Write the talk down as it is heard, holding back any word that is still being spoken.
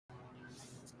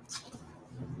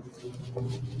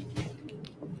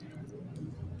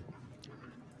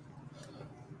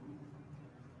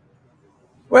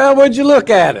Well, would you look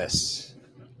at us?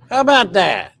 How about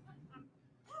that?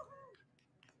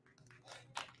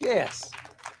 Yes.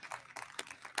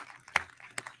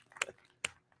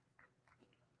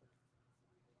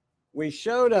 We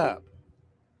showed up.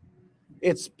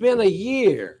 It's been a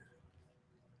year,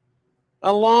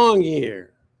 a long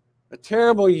year, a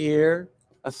terrible year,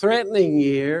 a threatening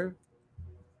year,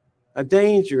 a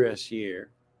dangerous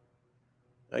year,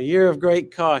 a year of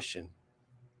great caution.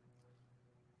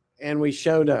 And we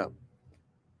showed up.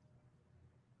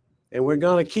 And we're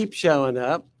going to keep showing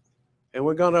up, and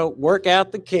we're going to work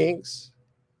out the kinks,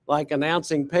 like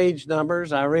announcing page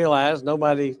numbers. I realized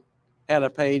nobody had a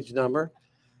page number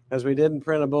because we didn't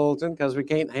print a bulletin, because we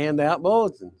can't hand out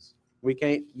bulletins. We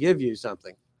can't give you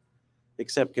something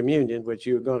except communion, which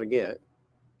you're going to get.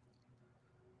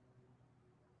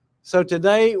 So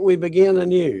today we begin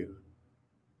anew.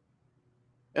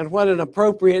 And what an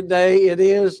appropriate day it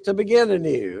is to begin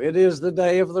anew. It is the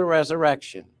day of the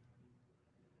resurrection.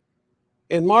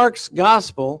 In Mark's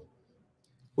gospel,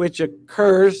 which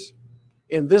occurs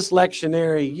in this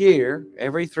lectionary year,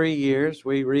 every 3 years,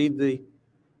 we read the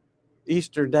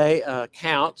Easter Day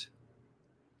account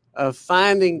of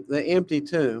finding the empty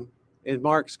tomb in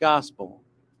Mark's gospel.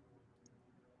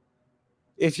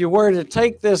 If you were to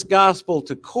take this gospel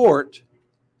to court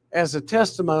as a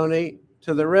testimony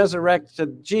to the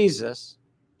resurrected Jesus,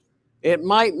 it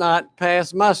might not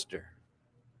pass muster,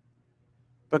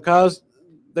 because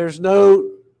there's no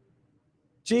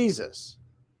Jesus.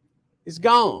 He's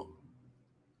gone.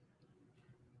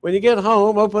 When you get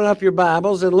home, open up your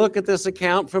Bibles and look at this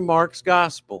account from Mark's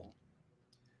gospel.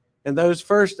 And those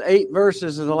first 8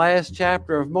 verses of the last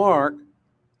chapter of Mark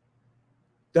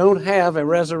don't have a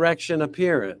resurrection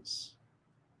appearance.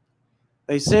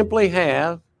 They simply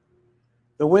have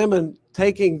the women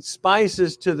taking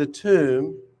spices to the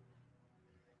tomb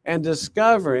and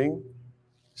discovering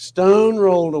stone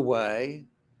rolled away,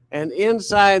 and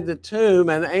inside the tomb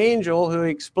an angel who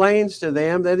explains to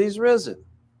them that he's risen.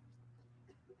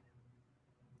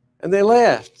 And they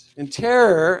left in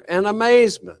terror and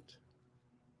amazement.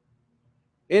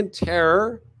 In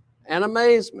terror and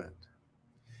amazement.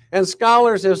 And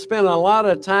scholars have spent a lot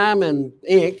of time and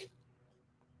ink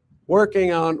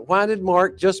working on why did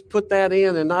Mark just put that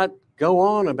in and not go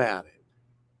on about it.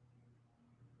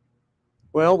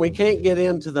 Well, we can't get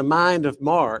into the mind of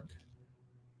Mark,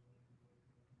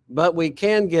 but we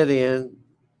can get in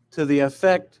to the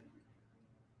effect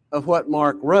of what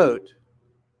Mark wrote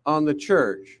on the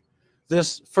church,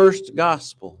 this first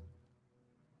gospel.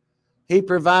 He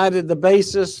provided the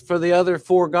basis for the other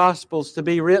 4 gospels to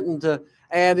be written to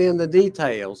add in the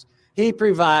details. He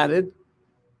provided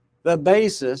the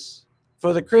basis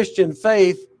for the Christian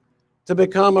faith to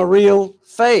become a real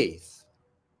faith.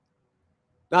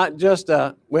 Not just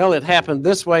well, it happened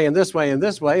this way and this way and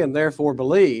this way, and therefore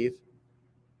believe.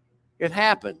 It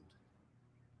happened.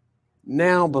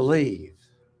 Now believe.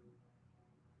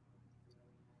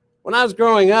 When I was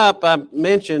growing up, I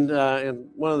mentioned in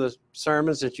one of the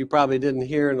sermons that you probably didn't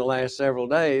hear in the last several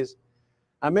days,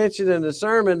 I mentioned in the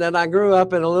sermon that I grew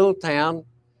up in a little town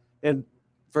in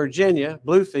Virginia,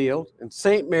 Bluefield, in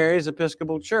St. Mary's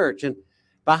Episcopal Church. And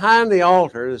behind the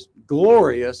altar, this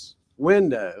glorious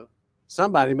window,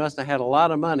 somebody must have had a lot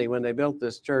of money when they built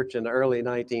this church in the early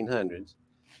 1900s.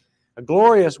 A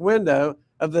glorious window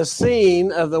of the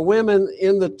scene of the women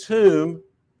in the tomb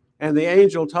and the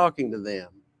angel talking to them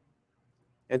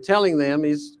and telling them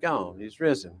he's gone, he's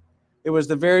risen. It was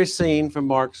the very scene from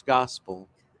Mark's gospel.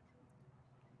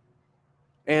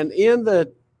 And in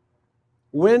the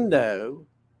window,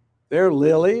 there are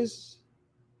lilies.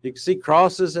 You can see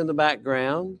crosses in the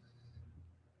background.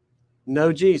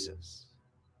 No Jesus.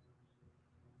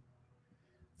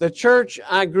 The church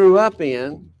I grew up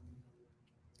in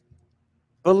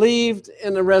believed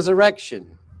in the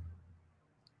resurrection,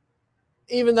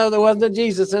 even though there wasn't a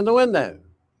Jesus in the window.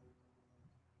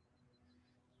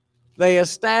 They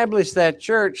established that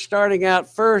church starting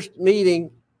out first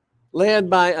meeting led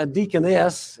by a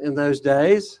deaconess in those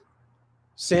days,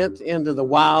 sent into the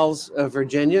wilds of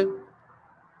Virginia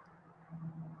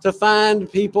to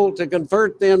find people, to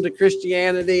convert them to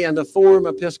Christianity and to form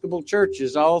Episcopal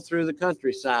churches all through the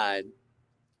countryside.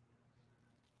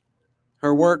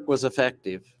 Her work was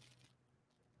effective.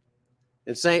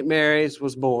 And St. Mary's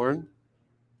was born,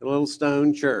 a little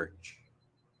stone church.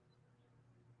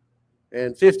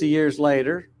 And 50 years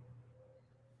later,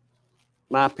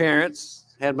 my parents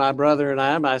had my brother and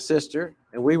I, my sister,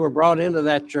 and we were brought into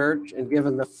that church and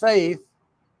given the faith,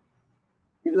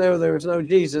 even though there was no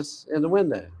Jesus in the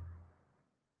window.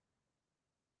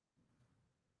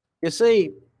 You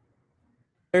see,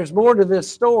 there's more to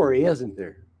this story, isn't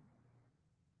there?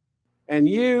 And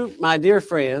you, my dear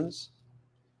friends,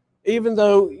 even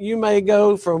though you may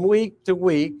go from week to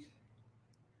week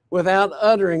without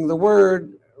uttering the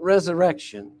word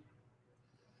resurrection,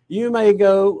 you may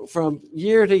go from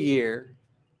year to year,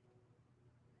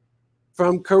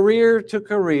 from career to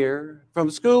career, from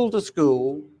school to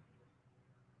school,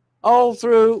 all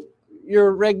through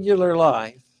your regular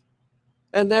life,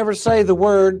 and never say the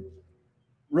word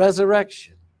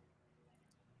resurrection.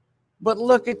 But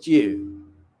look at you.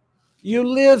 You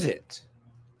live it.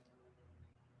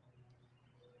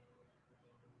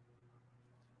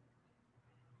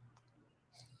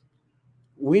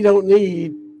 We don't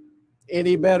need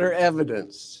any better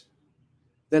evidence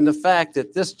than the fact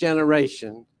that this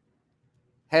generation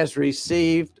has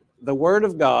received the Word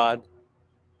of God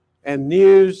and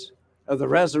news of the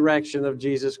resurrection of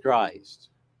Jesus Christ.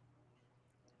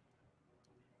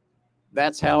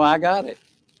 That's how I got it,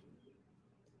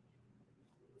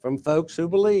 from folks who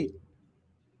believe.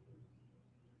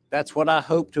 That's what I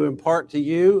hope to impart to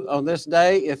you on this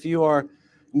day if you are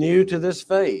new to this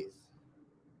faith.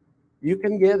 You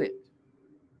can get it.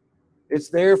 It's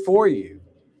there for you,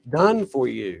 done for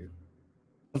you,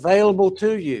 available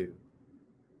to you.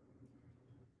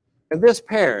 And this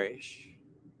parish,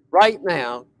 right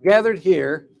now, gathered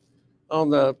here on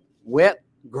the wet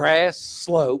grass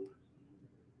slope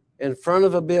in front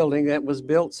of a building that was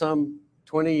built some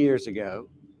 20 years ago,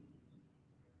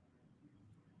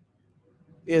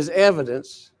 is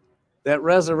evidence that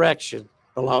resurrection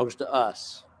belongs to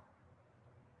us.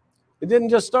 It didn't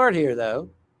just start here, though.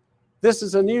 This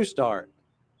is a new start.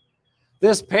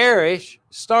 This parish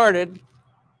started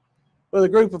with a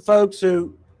group of folks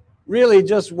who really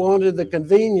just wanted the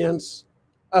convenience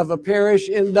of a parish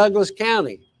in Douglas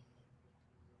County.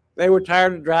 They were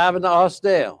tired of driving to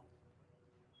Austell.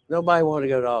 Nobody wanted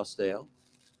to go to Austell.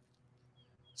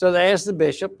 So they asked the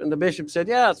bishop, and the bishop said,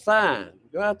 yeah, it's fine.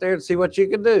 Go out there and see what you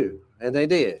can do. And they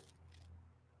did.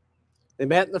 They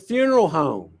met in the funeral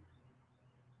home.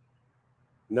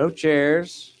 No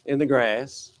chairs in the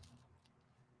grass.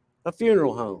 A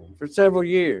funeral home for several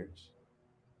years.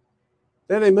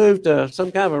 Then they moved to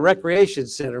some kind of a recreation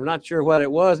center. I'm not sure what it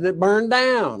was, and it burned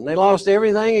down. They lost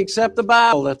everything except the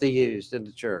Bible that they used in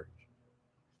the church.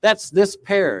 That's this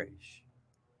parish.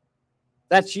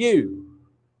 That's you.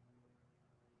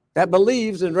 That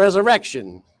believes in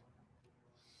resurrection.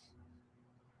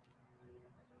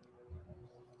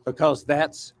 Because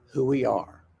that's who we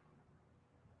are.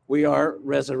 We are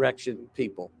resurrection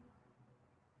people.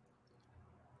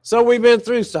 So we've been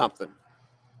through something.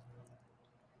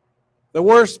 The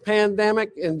worst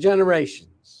pandemic in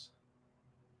generations.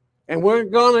 And we're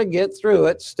going to get through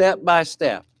it step by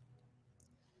step.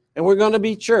 And we're going to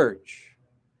be church.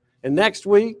 And next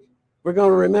week, we're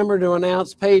going to remember to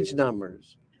announce page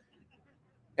numbers.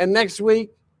 And next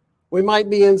week, we might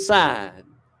be inside.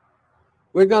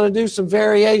 We're going to do some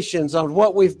variations on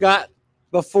what we've got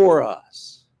before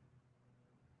us.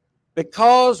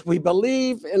 Because we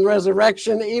believe in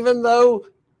resurrection, even though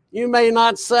you may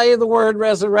not say the word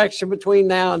resurrection between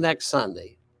now and next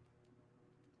Sunday.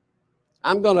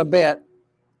 I'm going to bet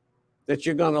that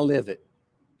you're going to live it.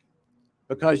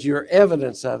 Because you're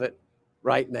evidence of it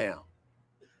right now.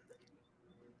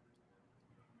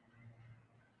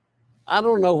 I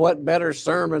don't know what better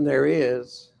sermon there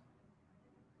is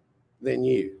than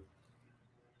you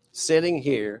sitting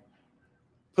here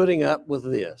putting up with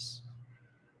this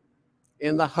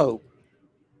in the hope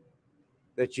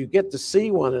that you get to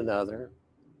see one another,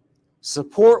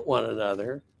 support one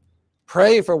another,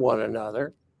 pray for one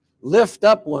another, lift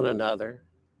up one another,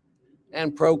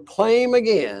 and proclaim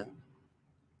again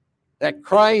that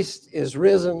Christ is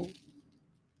risen.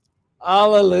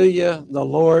 Hallelujah, the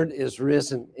Lord is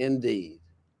risen indeed.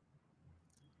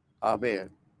 Amen.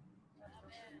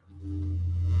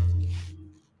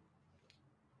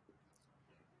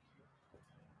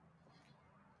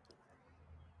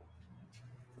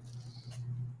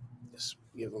 Just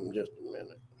give them just a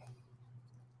minute.